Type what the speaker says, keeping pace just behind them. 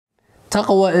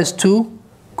Taqwa is to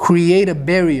create a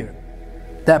barrier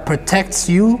that protects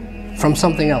you from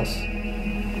something else.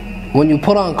 When you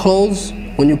put on clothes,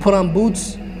 when you put on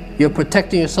boots, you're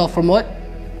protecting yourself from what?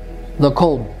 The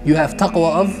cold. You have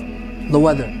taqwa of the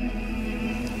weather.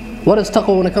 What is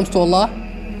taqwa when it comes to Allah?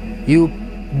 You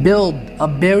build a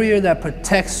barrier that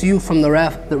protects you from the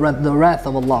wrath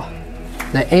of Allah,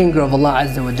 the anger of Allah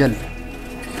Azza wa Jal.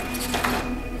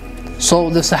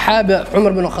 So the Sahaba,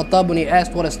 Umar bin Khattab, when he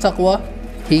asked what is taqwa,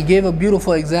 he gave a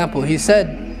beautiful example. He said,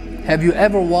 have you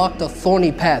ever walked a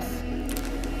thorny path?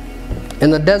 In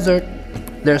the desert,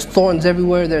 there's thorns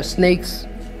everywhere, there's snakes.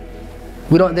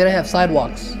 They don't have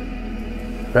sidewalks,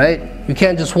 right? You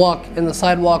can't just walk in the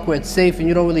sidewalk where it's safe and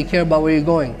you don't really care about where you're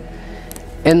going.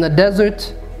 In the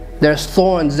desert, there's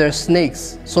thorns, there's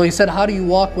snakes. So he said, how do you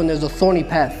walk when there's a thorny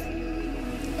path?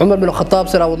 Umar bin Khattab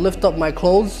said, I would lift up my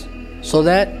clothes so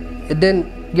that it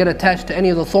didn't get attached to any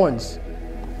of the thorns.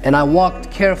 And I walked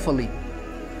carefully.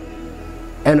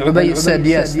 And Ubayy said,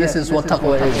 yes, this is what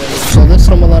taqwa is. So this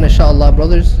Ramadan, inshallah,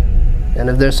 brothers, and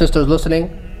if there's sisters listening,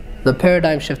 the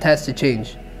paradigm shift has to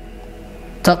change.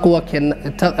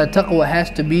 Taqwa has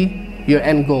to be your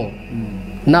end goal,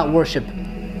 not worship.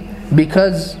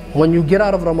 Because when you get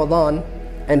out of Ramadan,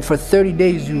 and for 30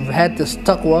 days you've had this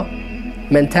taqwa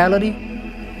mentality,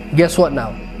 guess what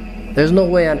now? There's no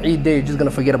way on Eid day you're just going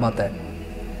to forget about that.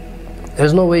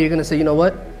 There's no way you're going to say, you know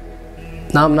what?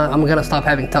 Now I'm going to stop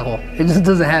having taqwa. It just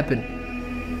doesn't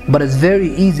happen. But it's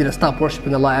very easy to stop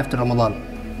worshipping Allah after Ramadan.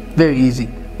 Very easy.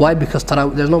 Why? Because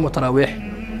there's no more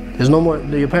tarawih. There's no more,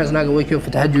 your parents are not going to wake you up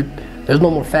for tahajjud. There's no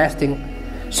more fasting.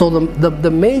 So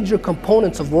the major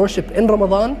components of worship in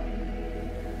Ramadan,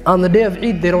 on the day of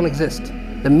Eid, they don't exist.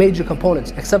 The major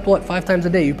components, except what? 5 times a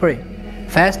day you pray.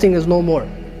 Fasting is no more.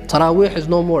 Taraweeh is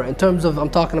no more. In terms of, I'm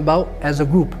talking about as a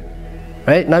group.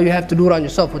 Right? Now you have to do it on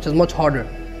yourself, which is much harder.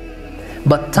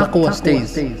 But taqwa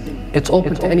stays. It's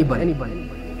open to anybody.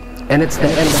 And it's the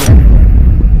end.